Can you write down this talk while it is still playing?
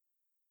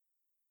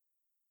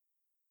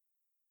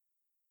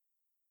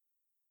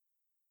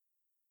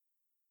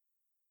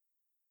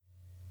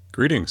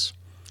Greetings.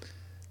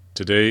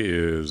 Today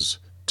is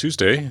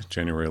Tuesday,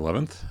 January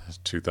 11th,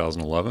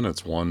 2011.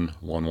 It's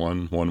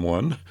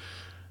 1/11/11.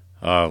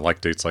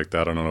 Like dates like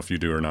that. I don't know if you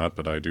do or not,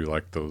 but I do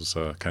like those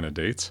kind of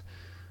dates.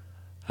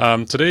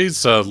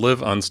 Today's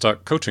Live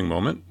Unstuck coaching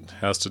moment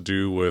has to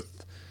do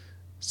with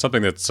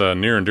something that's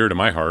near and dear to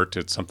my heart.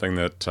 It's something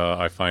that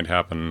I find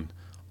happen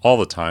all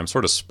the time,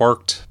 sort of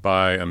sparked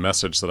by a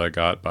message that I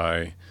got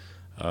by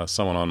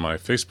someone on my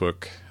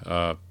Facebook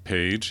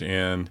page,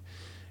 and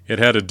it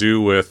had to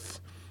do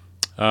with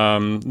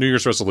New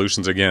Year's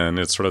resolutions. Again,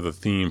 it's sort of the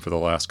theme for the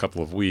last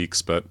couple of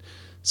weeks, but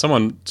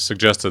someone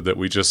suggested that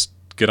we just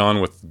get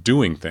on with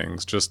doing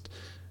things, just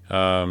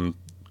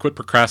quit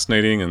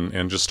procrastinating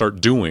and just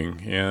start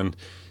doing. And,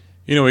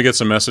 we get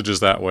some messages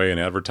that way in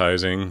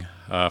advertising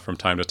from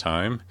time to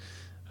time.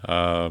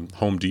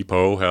 Home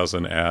Depot has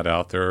an ad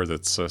out there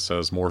that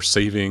says more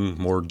saving,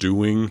 more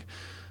doing.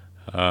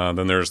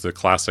 Then there's the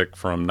classic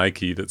from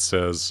Nike that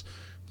says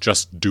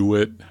just do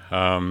it.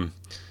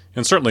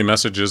 And certainly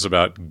messages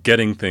about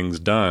getting things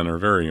done are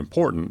very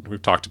important.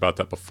 We've talked about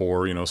that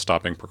before,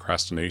 stopping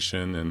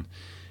procrastination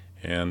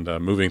and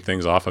moving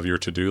things off of your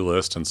to-do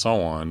list and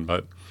so on.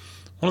 But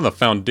one of the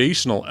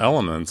foundational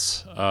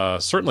elements,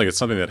 certainly it's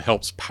something that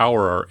helps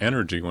power our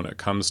energy when it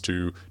comes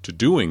to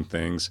doing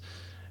things,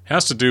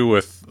 has to do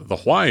with the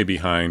why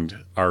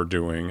behind our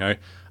doing. I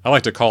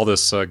like to call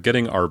this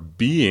getting our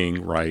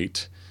being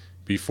right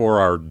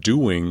before our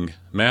doing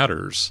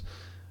matters.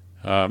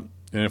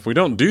 And if we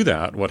don't do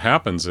that, what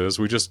happens is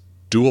we just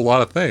do a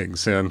lot of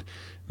things, and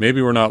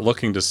maybe we're not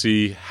looking to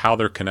see how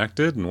they're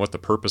connected and what the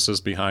purpose is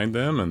behind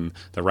them and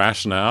the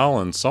rationale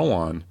and so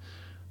on.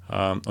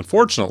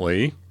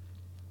 Unfortunately,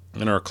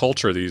 in our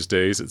culture these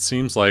days, it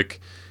seems like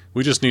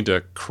we just need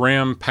to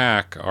cram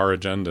pack our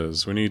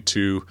agendas. We need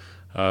to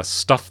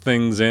stuff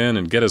things in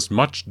and get as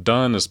much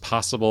done as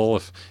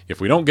possible. If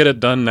we don't get it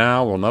done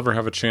now, we'll never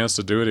have a chance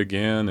to do it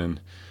again.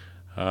 And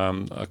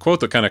a quote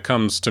that kind of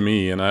comes to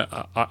me, and I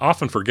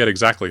often forget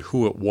exactly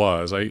who it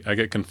was. I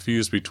get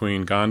confused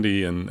between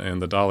Gandhi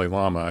and the Dalai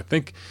Lama. I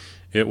think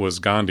it was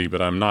Gandhi,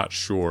 but I'm not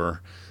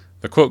sure.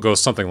 The quote goes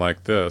something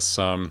like this.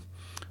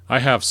 I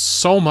have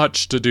so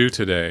much to do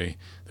today.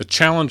 The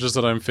challenges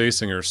that I'm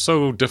facing are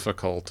so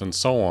difficult and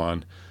so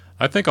on.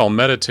 I think I'll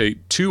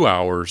meditate 2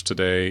 hours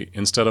today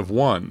instead of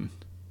 1.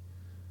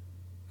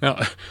 Now,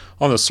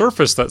 on the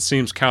surface, that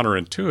seems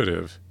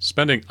counterintuitive.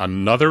 Spending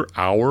another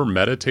hour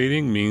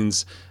meditating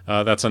means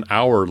that's an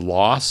hour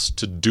lost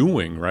to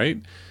doing,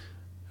 right?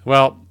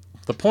 Well,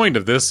 the point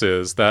of this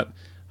is that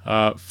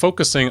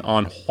focusing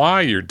on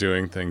why you're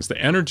doing things,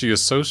 the energy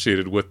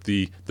associated with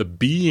the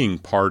being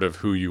part of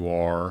who you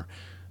are,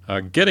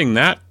 getting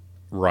that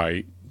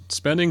right,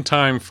 spending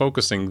time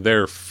focusing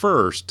there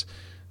first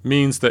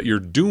means that your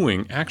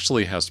doing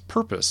actually has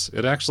purpose.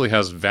 It actually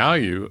has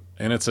value,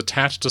 and it's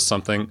attached to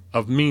something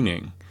of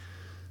meaning.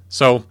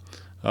 So,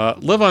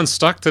 Live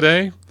Unstuck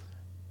today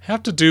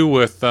have to do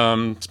with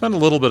spend a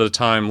little bit of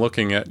time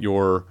looking at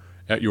your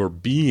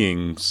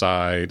being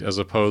side as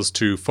opposed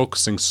to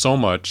focusing so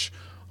much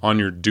on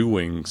your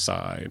doing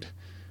side.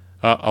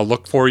 I'll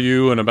look for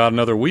you in about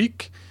another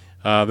week.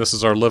 This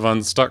is our Live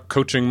Unstuck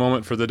coaching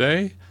moment for the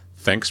day.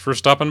 Thanks for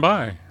stopping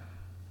by.